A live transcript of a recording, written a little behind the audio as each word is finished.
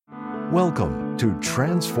Welcome to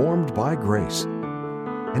Transformed by Grace,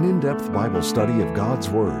 an in-depth Bible study of God's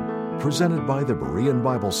Word, presented by the Berean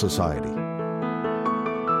Bible Society.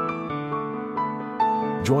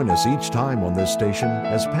 Join us each time on this station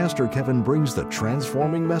as Pastor Kevin brings the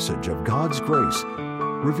transforming message of God's grace,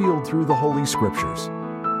 revealed through the Holy Scriptures.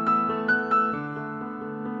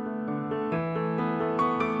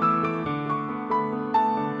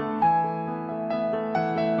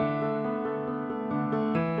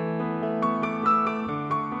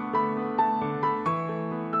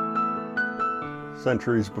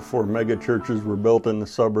 Centuries before megachurches were built in the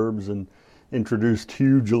suburbs and introduced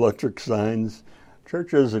huge electric signs,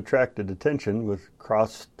 churches attracted attention with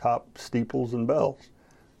cross-top steeples and bells.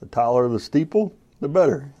 The taller the steeple, the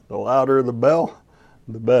better. The louder the bell,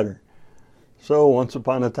 the better. So once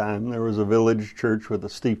upon a time, there was a village church with a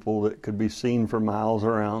steeple that could be seen for miles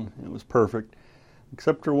around. It was perfect,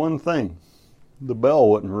 except for one thing. The bell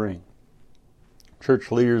wouldn't ring.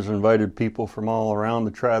 Church leaders invited people from all around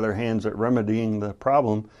to try their hands at remedying the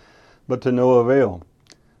problem, but to no avail.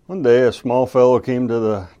 One day, a small fellow came to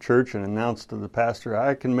the church and announced to the pastor,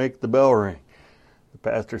 "I can make the bell ring." The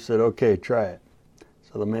pastor said, "Okay, try it."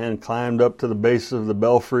 So the man climbed up to the base of the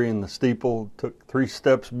belfry in the steeple, took 3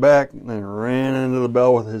 steps back, and then ran into the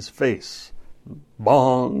bell with his face.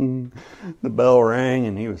 Bong! The bell rang,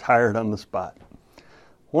 and he was hired on the spot.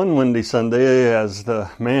 One windy Sunday, as the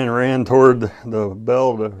man ran toward the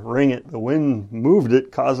bell to ring it, the wind moved it,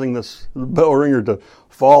 causing the bell ringer to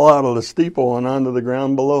fall out of the steeple and onto the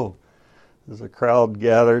ground below. As the crowd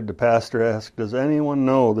gathered, the pastor asked, "Does anyone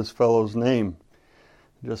know this fellow's name?"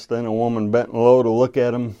 Just then a woman bent low to look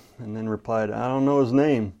at him and then replied, "I don't know his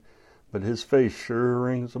name, but his face sure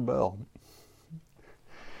rings a bell."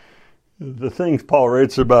 The things Paul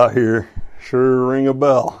writes about here sure ring a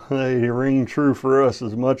bell. They ring true for us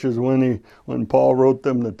as much as when Paul wrote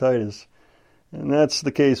them to Titus. And that's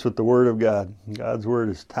the case with the Word of God. God's Word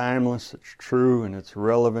is timeless, it's true, and it's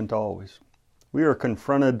relevant always. We are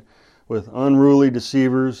confronted with unruly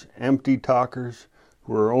deceivers, empty talkers,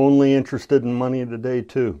 who are only interested in money today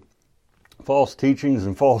too. False teachings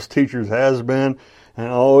and false teachers has been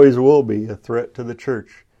and always will be a threat to the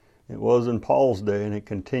church. It was in Paul's day, and it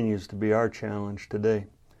continues to be our challenge today.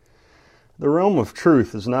 The realm of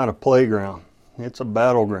truth is not a playground. It's a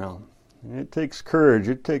battleground. It takes courage.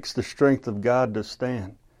 It takes the strength of God to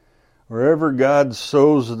stand. Wherever God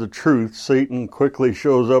sows the truth, Satan quickly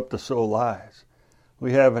shows up to sow lies.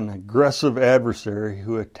 We have an aggressive adversary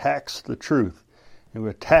who attacks the truth, who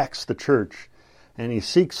attacks the church, and he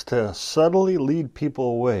seeks to subtly lead people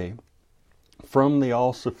away from the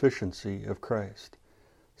all-sufficiency of Christ.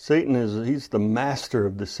 Satan he's the master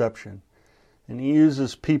of deception. And he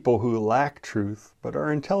uses people who lack truth but are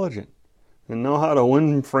intelligent and know how to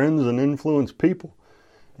win friends and influence people.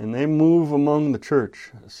 And they move among the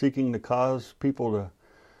church, seeking to cause people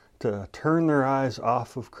to turn their eyes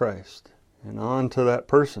off of Christ and onto that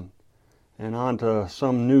person and onto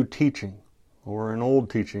some new teaching or an old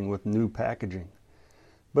teaching with new packaging.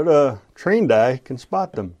 But a trained eye can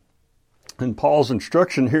spot them. And Paul's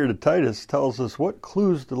instruction here to Titus tells us what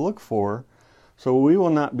clues to look for so we will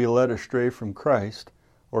not be led astray from Christ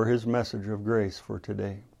or his message of grace for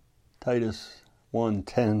today. Titus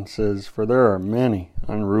 1:10 says, "For there are many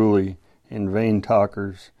unruly and vain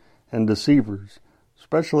talkers and deceivers,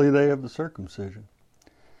 especially they of the circumcision."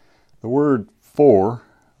 The word "for"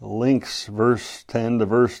 links verse 10 to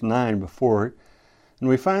verse 9 before it, and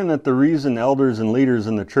we find that the reason elders and leaders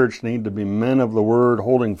in the church need to be men of the word,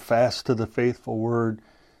 holding fast to the faithful word,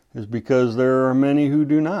 is because there are many who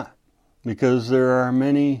do not. Because there are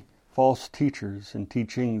many false teachers and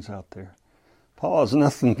teachings out there. Paul has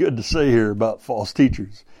nothing good to say here about false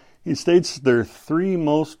teachers. He states their 3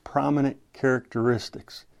 most prominent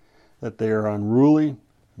characteristics, that they are unruly,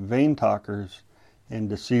 vain talkers, and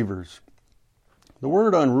deceivers. The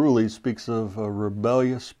word unruly speaks of a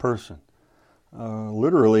rebellious person,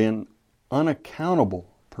 literally an unaccountable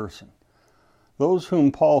person. Those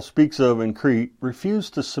whom Paul speaks of in Crete refuse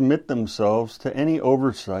to submit themselves to any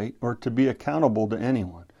oversight or to be accountable to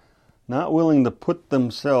anyone, not willing to put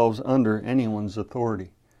themselves under anyone's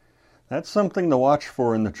authority. That's something to watch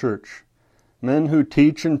for in the church. Men who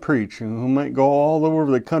teach and preach and who might go all over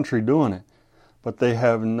the country doing it, but they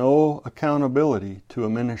have no accountability to a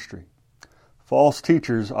ministry. False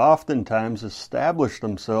teachers oftentimes establish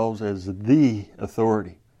themselves as the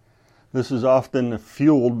authority. This is often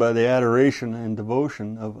fueled by the adoration and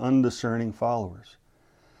devotion of undiscerning followers.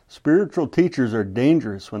 Spiritual teachers are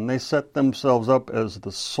dangerous when they set themselves up as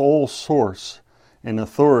the sole source and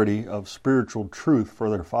authority of spiritual truth for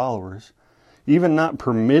their followers, even not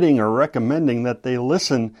permitting or recommending that they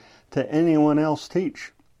listen to anyone else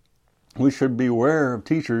teach. We should beware of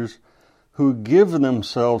teachers who give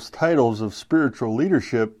themselves titles of spiritual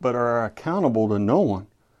leadership but are accountable to no one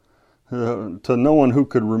who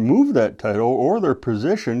could remove that title or their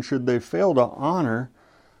position should they fail to honor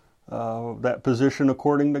that position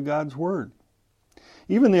according to God's Word.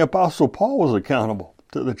 Even the Apostle Paul was accountable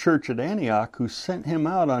to the church at Antioch who sent him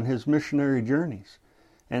out on his missionary journeys.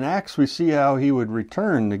 In Acts we see how he would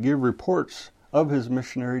return to give reports of his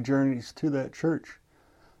missionary journeys to that church.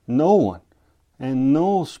 No one and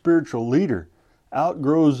no spiritual leader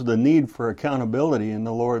outgrows the need for accountability in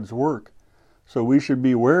the Lord's work. So we should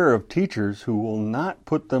beware of teachers who will not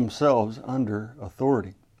put themselves under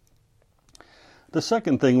authority. The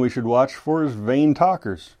second thing we should watch for is vain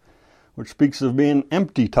talkers, which speaks of being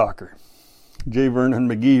empty talker. J. Vernon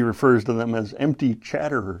McGee refers to them as empty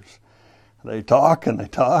chatterers. They talk and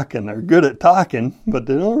they're good at talking, but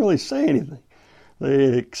they don't really say anything.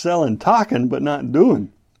 They excel in talking but not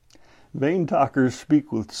doing. Vain talkers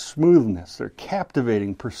speak with smoothness. They're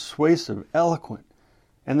captivating, persuasive, eloquent,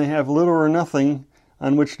 and they have little or nothing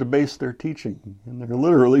on which to base their teaching. And they're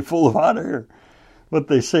literally full of hot air. What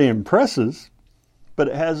they say impresses, but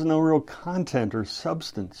it has no real content or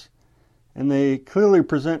substance. And they clearly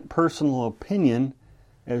present personal opinion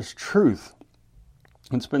as truth.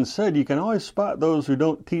 It's been said you can always spot those who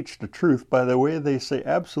don't teach the truth by the way they say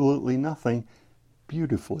absolutely nothing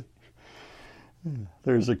beautifully.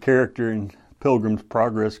 There's a character in Pilgrim's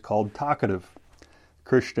Progress called Talkative.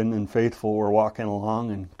 Christian and faithful were walking along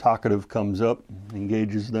and Talkative comes up and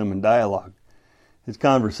engages them in dialogue. His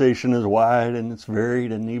conversation is wide and it's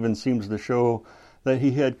varied and even seems to show that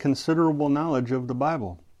he had considerable knowledge of the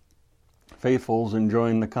Bible. Faithful's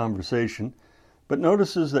enjoying the conversation, but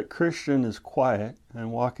notices that Christian is quiet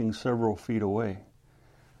and walking several feet away.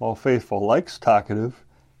 While Faithful likes Talkative,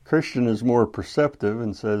 Christian is more perceptive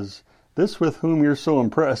and says, "This with whom you're so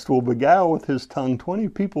impressed will beguile with his tongue 20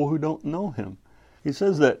 people who don't know him." He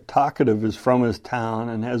says that Talkative is from his town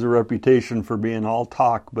and has a reputation for being all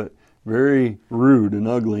talk but very rude and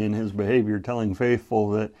ugly in his behavior, telling Faithful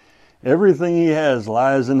that everything he has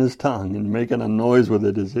lies in his tongue and making a noise with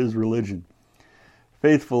it is his religion.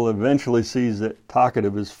 Faithful eventually sees that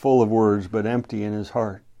Talkative is full of words but empty in his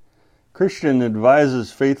heart. Christian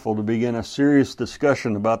advises Faithful to begin a serious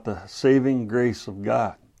discussion about the saving grace of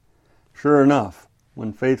God. Sure enough,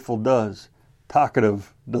 when Faithful does,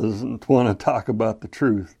 Talkative doesn't want to talk about the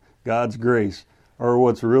truth, God's grace, or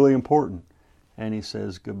what's really important, and he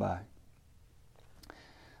says goodbye.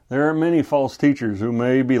 There are many false teachers who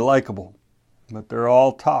may be likable, but they're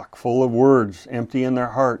all talk, full of words, empty in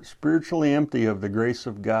their heart, spiritually empty of the grace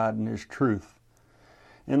of God and His truth.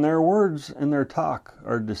 And their words and their talk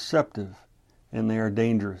are deceptive, and they are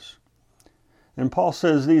dangerous. And Paul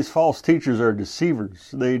says these false teachers are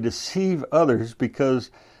deceivers. They deceive others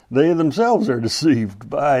because they themselves are deceived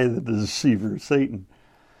by the deceiver, Satan.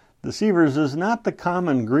 Deceivers is not the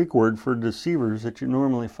common Greek word for deceivers that you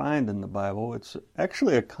normally find in the Bible. It's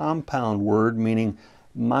actually a compound word meaning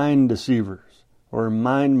mind deceivers or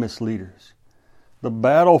mind misleaders. The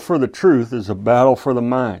battle for the truth is a battle for the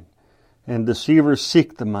mind, and deceivers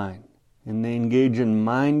seek the mind. And they engage in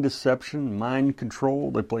mind deception, mind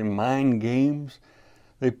control. They play mind games.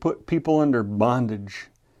 They put people under bondage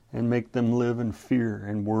and make them live in fear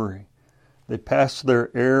and worry. They pass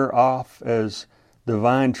their error off as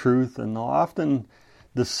divine truth, and they'll often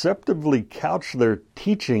deceptively couch their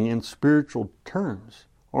teaching in spiritual terms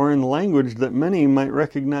or in language that many might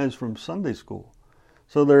recognize from Sunday school.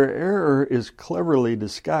 So their error is cleverly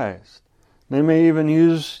disguised. They may even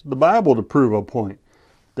use the Bible to prove a point.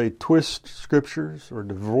 They twist scriptures or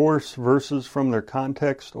divorce verses from their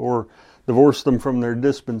context or divorce them from their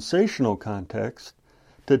dispensational context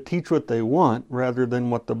to teach what they want rather than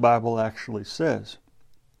what the Bible actually says.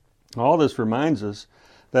 All this reminds us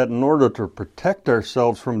that in order to protect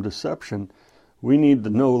ourselves from deception, we need to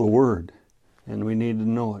know the Word, and we need to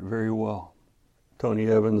know it very well. Tony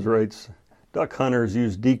Evans writes, "Duck hunters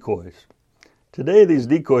use decoys. Today these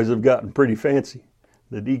decoys have gotten pretty fancy.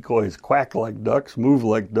 The decoys quack like ducks, move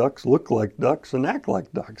like ducks, look like ducks, and act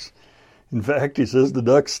like ducks. In fact," he says, "the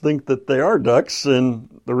ducks think that they are ducks,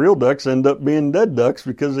 and the real ducks end up being dead ducks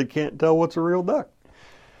because they can't tell what's a real duck."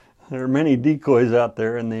 There are many decoys out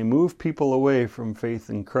there, and they move people away from faith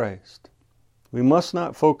in Christ. We must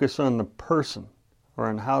not focus on the person or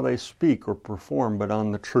on how they speak or perform, but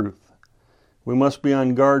on the truth. We must be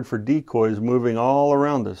on guard for decoys moving all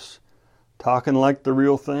around us, talking like the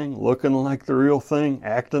real thing, looking like the real thing,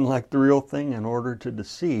 acting like the real thing in order to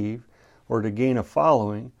deceive or to gain a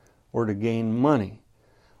following or to gain money,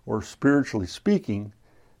 or spiritually speaking,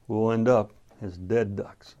 we'll end up as dead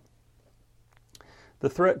ducks. The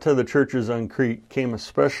threat to the churches on Crete came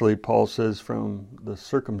especially, Paul says, from the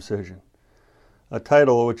circumcision, a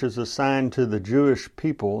title which is assigned to the Jewish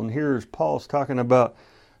people. And here's Paul's talking about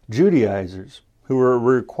Judaizers who were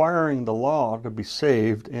requiring the law to be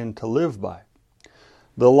saved and to live by.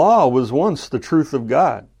 The law was once the truth of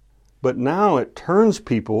God, but now it turns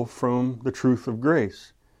people from the truth of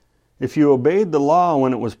grace. If you obeyed the law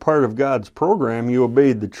when it was part of God's program, you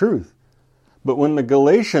obeyed the truth. But when the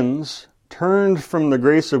Galatians turned from the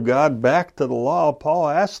grace of God back to the law, Paul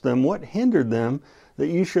asked them what hindered them that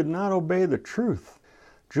you should not obey the truth.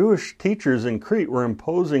 Jewish teachers in Crete were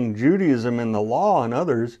imposing Judaism and the law on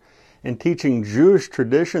others and teaching Jewish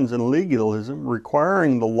traditions and legalism,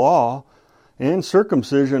 requiring the law and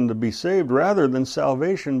circumcision to be saved rather than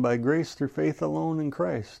salvation by grace through faith alone in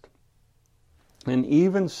Christ. And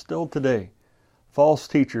even still today, false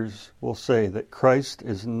teachers will say that Christ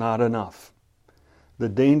is not enough. The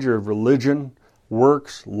danger of religion,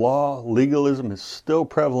 works, law, legalism is still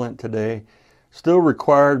prevalent today, still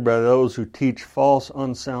required by those who teach false,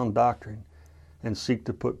 unsound doctrine and seek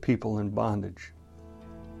to put people in bondage.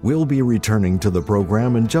 We'll be returning to the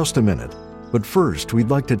program in just a minute, but first we'd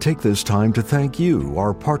like to take this time to thank you,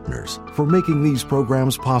 our partners, for making these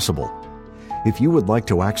programs possible. If you would like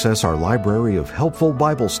to access our library of helpful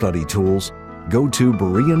Bible study tools, go to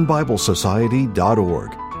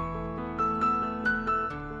BereanBibleSociety.org.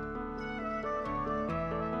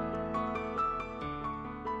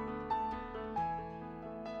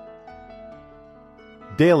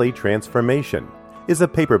 Daily Transformation is a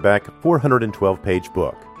paperback 412-page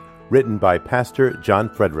book written by Pastor John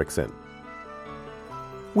Fredrickson.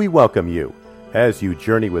 We welcome you as you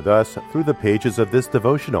journey with us through the pages of this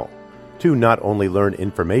devotional to not only learn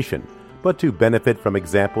information, but to benefit from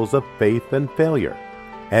examples of faith and failure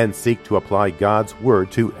and seek to apply God's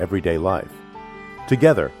Word to everyday life.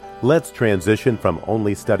 Together, let's transition from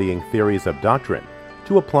only studying theories of doctrine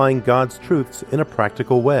to applying God's truths in a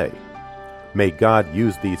practical way. May God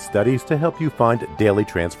use these studies to help you find daily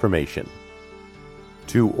transformation.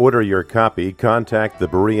 To order your copy, contact the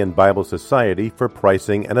Berean Bible Society for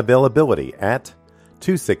pricing and availability at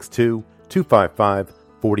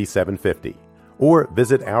 262-255-4750 or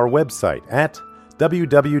visit our website at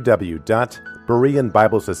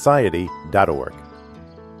www.BereanBibleSociety.org.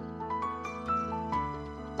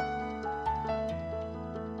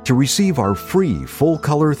 To receive our free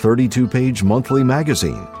full-color 32-page monthly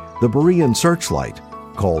magazine, The Berean Searchlight,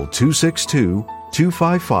 call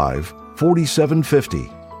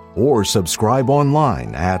 262-255-4750 or subscribe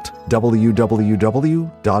online at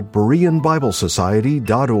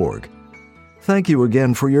www.BereanBibleSociety.org. Thank you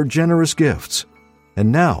again for your generous gifts.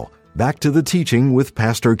 And now, back to the teaching with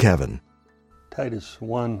Pastor Kevin. Titus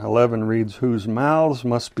 1:11 reads, "Whose mouths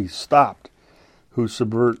must be stopped, who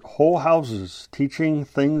subvert whole houses, teaching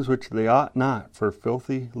things which they ought not, for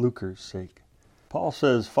filthy lucre's sake." Paul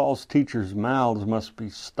says false teachers' mouths must be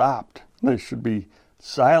stopped. They should be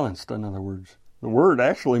silenced, in other words. The word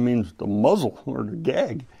actually means to muzzle or to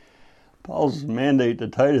gag. Paul's mandate to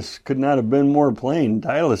Titus could not have been more plain.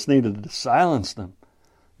 Titus needed to silence them.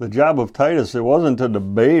 The job of Titus, it wasn't to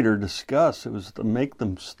debate or discuss, it was to make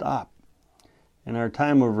them stop. In our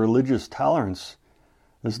time of religious tolerance,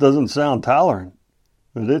 this doesn't sound tolerant,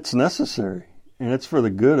 but it's necessary, and it's for the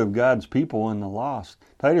good of God's people and the lost.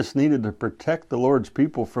 Titus needed to protect the Lord's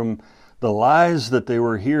people from the lies that they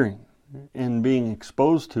were hearing and being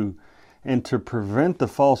exposed to, and to prevent the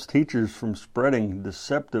false teachers from spreading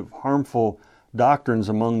deceptive, harmful doctrines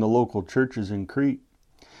among the local churches in Crete.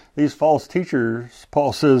 These false teachers,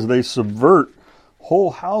 Paul says, they subvert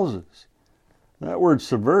whole houses. That word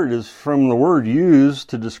subvert is from the word used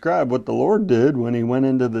to describe what the Lord did when he went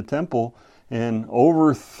into the temple and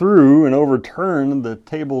overthrew and overturned the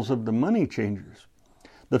tables of the money changers.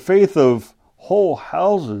 The faith of whole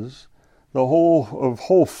houses,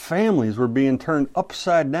 whole families were being turned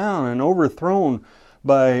upside down and overthrown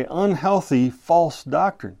by unhealthy false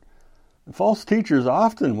doctrine. The false teachers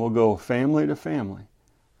often will go family to family,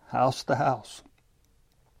 house to house.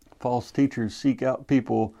 False teachers seek out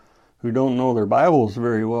people who don't know their Bibles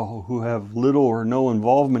very well, who have little or no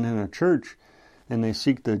involvement in a church, and they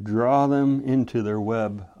seek to draw them into their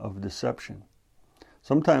web of deception.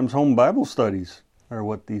 Sometimes home Bible studies are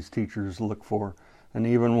what these teachers look for, and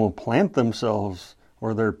even will plant themselves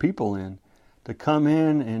or their people in to come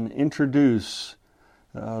in and introduce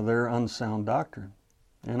their unsound doctrine.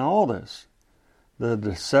 And all this, the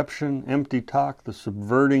deception, empty talk, the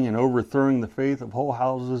subverting and overthrowing the faith of whole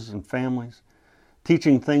houses and families,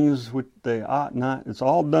 teaching things which they ought not, it's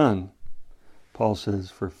all done, Paul says,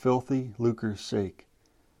 for filthy lucre's sake,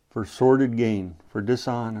 for sordid gain, for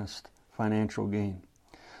dishonest financial gain.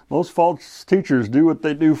 Most false teachers do what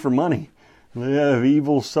they do for money. They have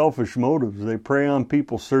evil, selfish motives. They prey on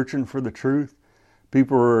people searching for the truth.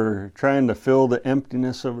 People are trying to fill the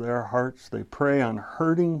emptiness of their hearts. They prey on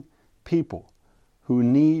hurting people who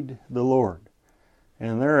need the Lord.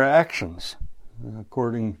 And their actions,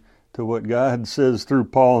 according to what God says through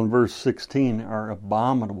Paul in verse 16, are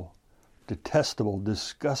abominable, detestable,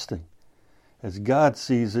 disgusting. As God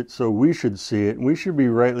sees it, so we should see it. We should be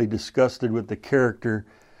rightly disgusted with the character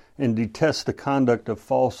and detest the conduct of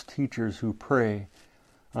false teachers who prey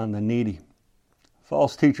on the needy.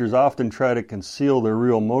 False teachers often try to conceal their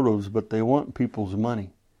real motives, but they want people's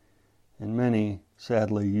money. And many,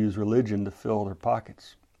 sadly, use religion to fill their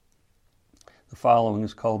pockets. The following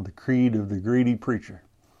is called the Creed of the Greedy Preacher.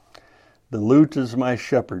 The lute is my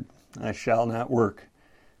shepherd, I shall not work.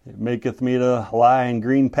 It maketh me to lie in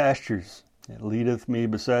green pastures. It leadeth me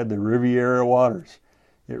beside the Riviera waters.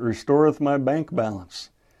 It restoreth my bank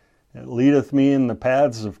balance. It leadeth me in the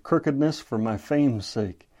paths of crookedness for my fame's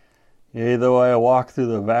sake. Yea, though I walk through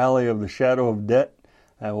the valley of the shadow of death,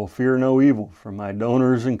 I will fear no evil, for my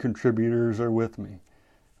donors and contributors are with me.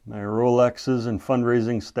 My Rolexes and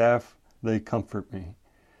fundraising staff, they comfort me.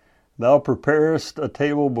 Thou preparest a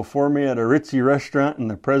table before me at a ritzy restaurant in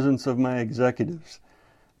the presence of my executives.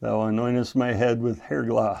 Thou anointest my head with hair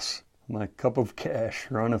gloss. My cup of cash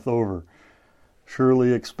runneth over.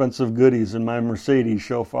 Surely expensive goodies in my Mercedes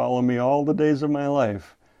shall follow me all the days of my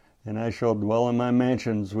life, and I shall dwell in my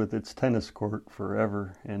mansions with its tennis court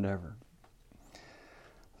forever and ever.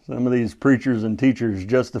 Some of these preachers and teachers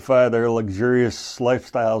justify their luxurious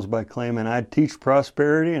lifestyles by claiming, I teach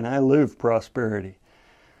prosperity and I live prosperity.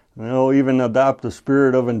 And they'll even adopt a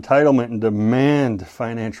spirit of entitlement and demand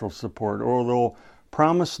financial support, or they'll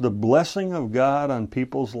promise the blessing of God on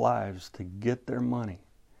people's lives to get their money.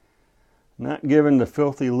 Not giving to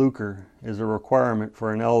filthy lucre is a requirement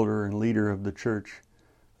for an elder and leader of the church.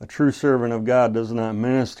 A true servant of God does not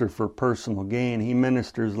minister for personal gain. He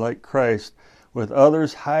ministers like Christ, with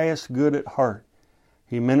others' highest good at heart.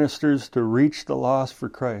 He ministers to reach the lost for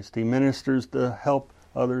Christ. He ministers to help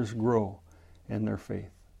others grow in their faith.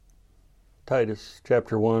 Titus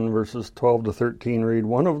chapter 1 verses 12 to 13 read,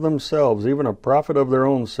 One of themselves, even a prophet of their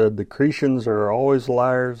own, said, The Cretians are always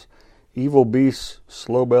liars, evil beasts,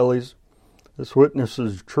 slow bellies. This witness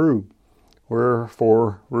is true.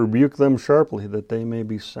 Wherefore rebuke them sharply, that they may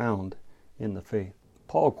be sound in the faith.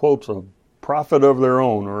 Paul quotes a prophet of their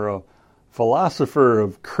own, or a philosopher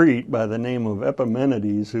of Crete by the name of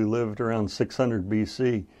Epimenides, who lived around 600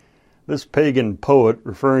 BC. This pagan poet,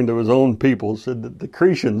 referring to his own people, said that the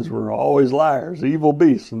Cretians were always liars, evil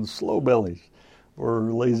beasts, and slow bellies,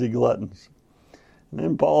 or lazy gluttons. And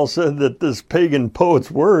then Paul said that this pagan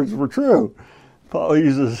poet's words were true. Paul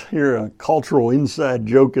uses here a cultural inside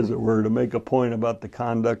joke, as it were, to make a point about the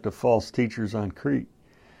conduct of false teachers on Crete.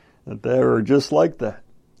 That they were just like that.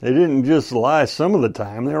 They didn't just lie some of the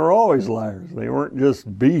time, they were always liars. They weren't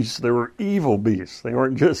just beasts, they were evil beasts. They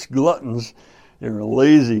weren't just gluttons, they were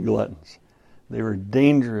lazy gluttons. They were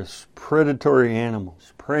dangerous, predatory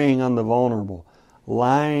animals, preying on the vulnerable,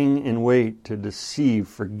 lying in wait to deceive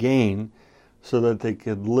for gain so that they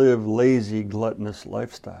could live lazy, gluttonous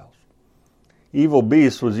lifestyles. Evil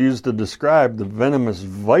beast was used to describe the venomous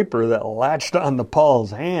viper that latched onto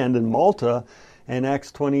Paul's hand in Malta in Acts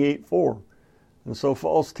 28:4. And so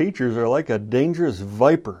false teachers are like a dangerous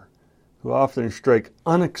viper who often strike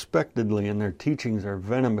unexpectedly, and their teachings are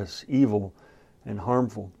venomous, evil, and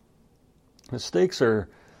harmful. The stakes are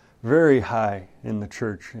very high in the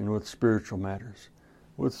church and with spiritual matters.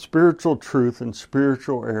 With spiritual truth and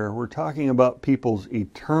spiritual error, we're talking about people's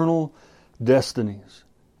eternal destinies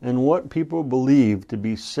and what people believe to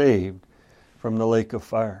be saved from the lake of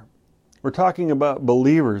fire. We're talking about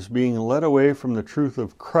believers being led away from the truth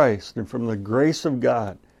of Christ and from the grace of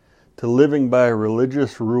God to living by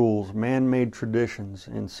religious rules, man-made traditions,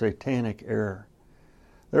 and satanic error.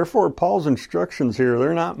 Therefore, Paul's instructions here,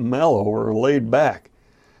 they're not mellow or laid back.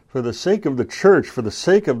 For the sake of the church, for the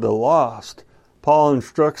sake of the lost, Paul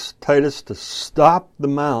instructs Titus to stop the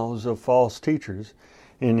mouths of false teachers.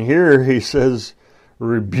 And here he says,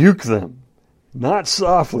 rebuke them. Not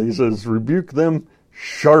softly, he says, rebuke them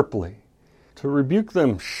sharply. To rebuke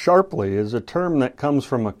them sharply is a term that comes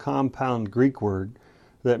from a compound Greek word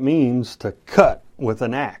that means to cut with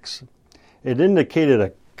an axe. It indicated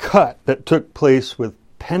a cut that took place with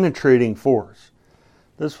penetrating force.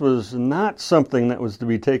 This was not something that was to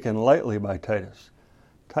be taken lightly by Titus.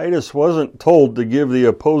 Titus wasn't told to give the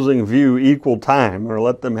opposing view equal time or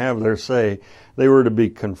let them have their say. They were to be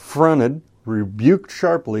confronted, rebuked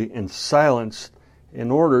sharply, and silenced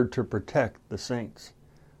in order to protect the saints.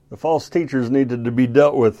 The false teachers needed to be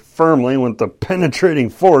dealt with firmly with the penetrating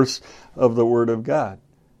force of the Word of God,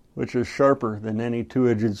 which is sharper than any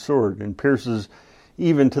two-edged sword and pierces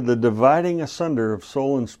even to the dividing asunder of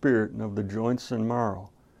soul and spirit and of the joints and marrow.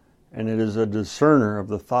 And it is a discerner of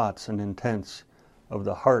the thoughts and intents of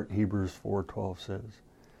the heart, Hebrews 4:12 says.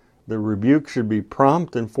 The rebuke should be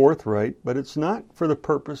prompt and forthright, but it's not for the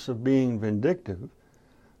purpose of being vindictive.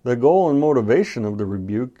 The goal and motivation of the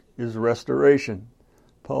rebuke is restoration.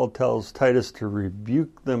 Paul tells Titus to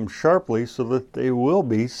rebuke them sharply so that they will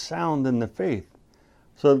be sound in the faith,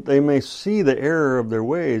 so that they may see the error of their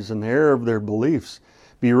ways and the error of their beliefs,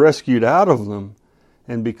 be rescued out of them,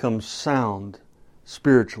 and become sound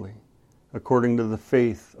spiritually, according to the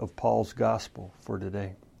faith of Paul's gospel for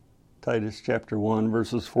today. Titus chapter 1,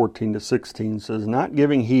 verses 14 to 16 says, "Not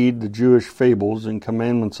giving heed to Jewish fables and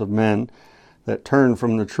commandments of men that turn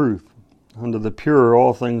from the truth. Unto the pure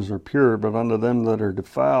all things are pure, but unto them that are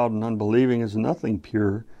defiled and unbelieving is nothing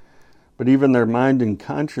pure, but even their mind and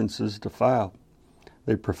conscience is defiled.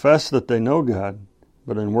 They profess that they know God,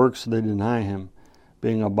 but in works they deny him,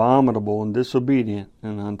 being abominable and disobedient,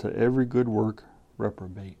 and unto every good work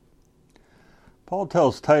reprobate." Paul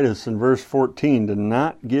tells Titus in verse 14 to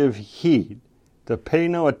not give heed, to pay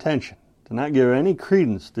no attention, to not give any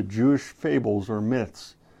credence to Jewish fables or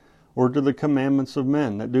myths, or to the commandments of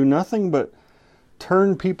men that do nothing but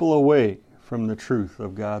turn people away from the truth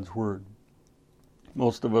of God's Word.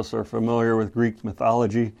 Most of us are familiar with Greek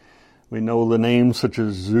mythology. We know the names such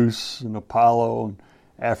as Zeus and Apollo and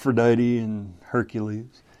Aphrodite and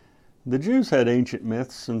Hercules. The Jews had ancient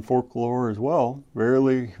myths and folklore as well,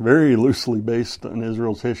 very loosely based on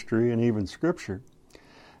Israel's history and even Scripture.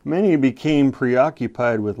 Many became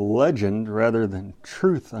preoccupied with legend rather than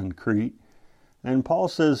truth on Crete, and Paul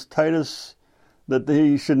says Titus that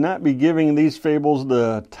they should not be giving these fables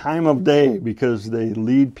the time of day because they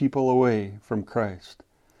lead people away from Christ.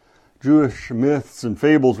 Jewish myths and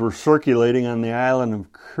fables were circulating on the island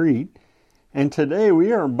of Crete, and today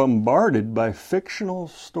we are bombarded by fictional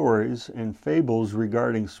stories and fables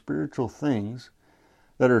regarding spiritual things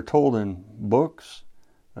that are told in books,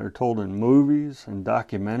 that are told in movies and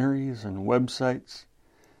documentaries and websites,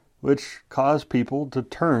 which cause people to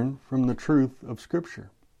turn from the truth of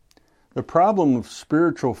Scripture. The problem of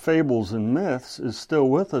spiritual fables and myths is still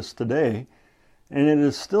with us today, and it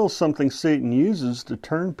is still something Satan uses to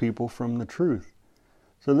turn people from the truth.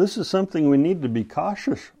 So this is something we need to be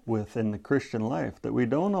cautious with in the Christian life, that we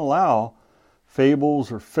don't allow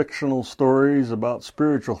fables or fictional stories about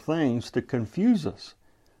spiritual things to confuse us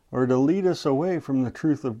or to lead us away from the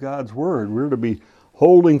truth of God's Word. We're to be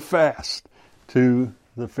holding fast to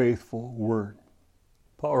the faithful Word.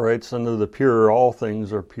 Paul writes, "Unto the pure all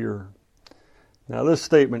things are pure." Now this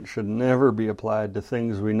statement should never be applied to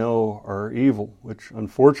things we know are evil, which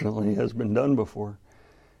unfortunately has been done before.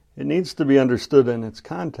 It needs to be understood in its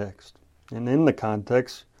context. And in the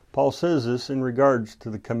context, Paul says this in regards to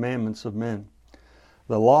the commandments of men.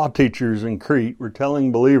 The law teachers in Crete were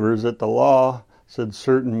telling believers that the law said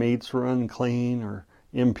certain meats were unclean or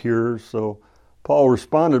impure, so Paul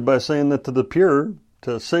responded by saying that to the pure,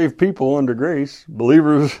 to save people under grace,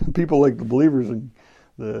 believers, people like the believers in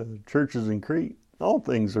the churches in Crete, all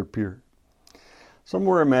things are pure. Some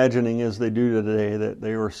were imagining, as they do today, that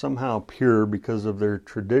they were somehow pure because of their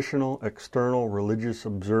traditional external religious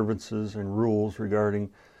observances and rules regarding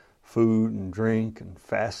food and drink and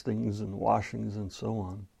fastings and washings and so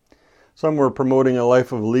on. Some were promoting a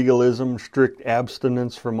life of legalism, strict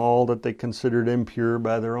abstinence from all that they considered impure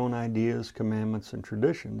by their own ideas, commandments, and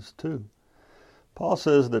traditions too. Paul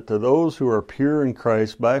says that to those who are pure in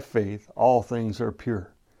Christ by faith, all things are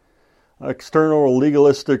pure. External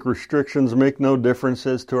legalistic restrictions make no difference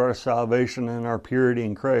as to our salvation and our purity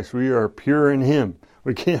in Christ. We are pure in Him.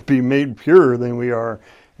 We can't be made purer than we are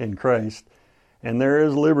in Christ. And there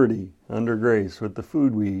is liberty under grace with the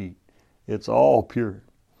food we eat. It's all pure.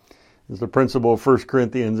 As the principle of 1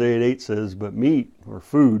 Corinthians 8:8 says, "But meat, or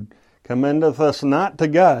food, commendeth us not to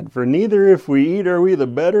God, for neither if we eat are we the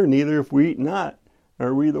better, neither if we eat not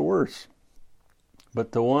are we the worse.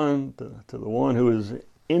 But to the one who is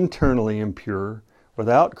internally impure,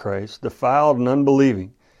 without Christ, defiled and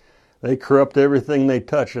unbelieving, they corrupt everything they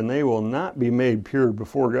touch, and they will not be made pure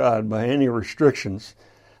before God by any restrictions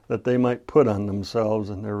that they might put on themselves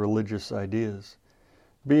and their religious ideas."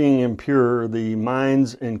 Being impure, the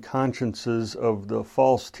minds and consciences of the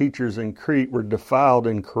false teachers in Crete were defiled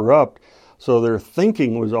and corrupt, so their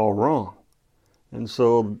thinking was all wrong. And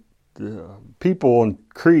so the people in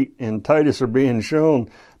Crete and Titus are being shown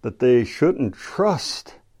that they shouldn't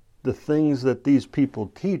trust the things that these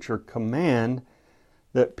people teach or command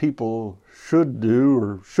that people should do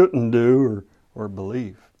or shouldn't do or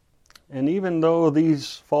believe. And even though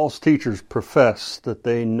these false teachers profess that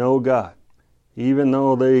they know God, even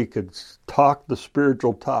though they could talk the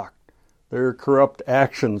spiritual talk, their corrupt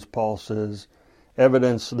actions, Paul says,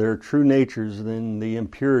 evidence their true natures in the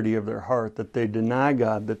impurity of their heart, that they deny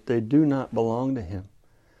God, that they do not belong to Him.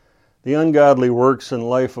 The ungodly works and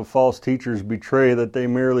life of false teachers betray that they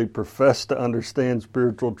merely profess to understand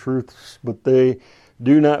spiritual truths, but they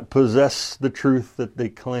do not possess the truth that they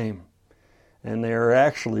claim. And they are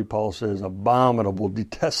actually, Paul says, abominable,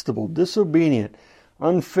 detestable, disobedient,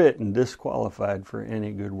 unfit, and disqualified for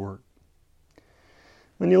any good work.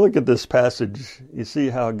 When you look at this passage, you see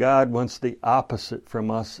how God wants the opposite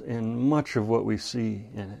from us in much of what we see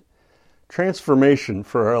in it. Transformation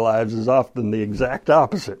for our lives is often the exact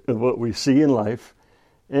opposite of what we see in life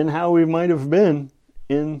and how we might have been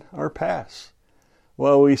in our past.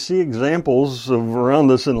 While we see examples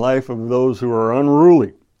around us in life of those who are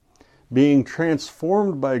unruly being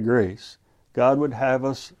transformed by grace, God would have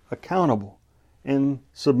us accountable and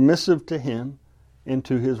submissive to Him and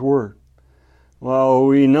to His Word. While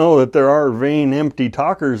we know that there are vain, empty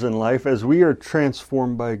talkers in life, as we are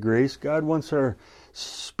transformed by grace, God wants our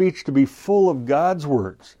speech to be full of God's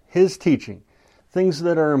words, His teaching, things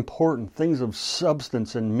that are important, things of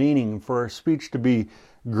substance and meaning, for our speech to be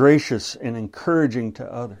gracious and encouraging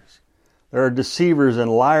to others. There are deceivers and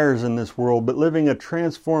liars in this world, but living a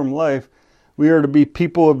transformed life, we are to be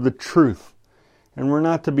people of the truth. And we're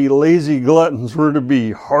not to be lazy gluttons, we're to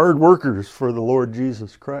be hard workers for the Lord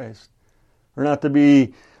Jesus Christ. We're not to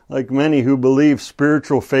be like many who believe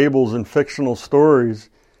spiritual fables and fictional stories.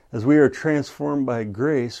 As we are transformed by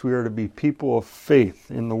grace, we are to be people of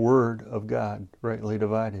faith in the Word of God, rightly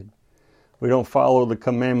divided. We don't follow the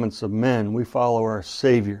commandments of men, we follow our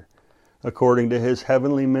Savior, according to His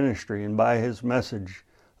heavenly ministry and by His message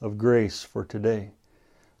of grace for today.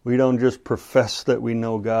 We don't just profess that we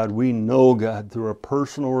know God, we know God through a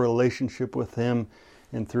personal relationship with Him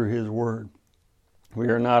and through His Word. We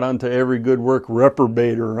are not unto every good work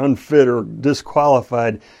reprobate or unfit or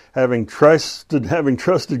disqualified. Having trusted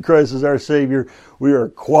Christ as our Savior, we are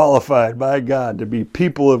qualified by God to be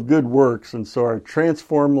people of good works. And so our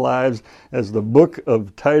transformed lives, as the book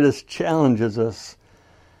of Titus challenges us,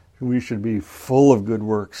 we should be full of good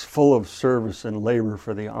works, full of service and labor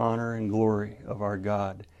for the honor and glory of our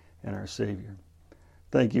God and our Savior.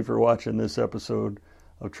 Thank you for watching this episode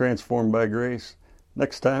of Transformed by Grace.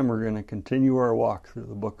 Next time, we're going to continue our walk through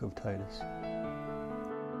the book of Titus.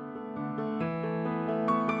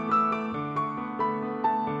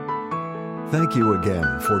 Thank you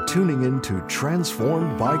again for tuning in to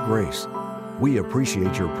Transformed by Grace. We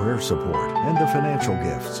appreciate your prayer support and the financial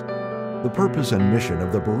gifts. The purpose and mission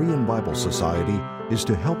of the Berean Bible Society is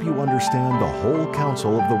to help you understand the whole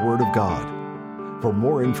counsel of the Word of God. For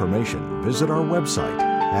more information, visit our website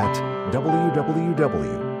at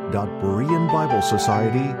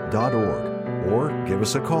www.bereanbiblesociety.org or give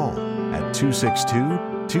us a call at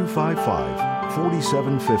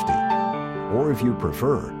 262-255-4750. Or if you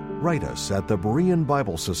prefer, write us at the Berean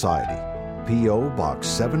Bible Society, P.O. Box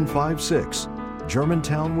 756,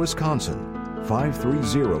 Germantown, Wisconsin,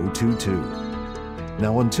 53022.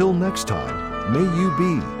 Now until next time, may you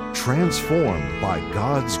be transformed by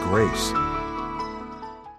God's grace.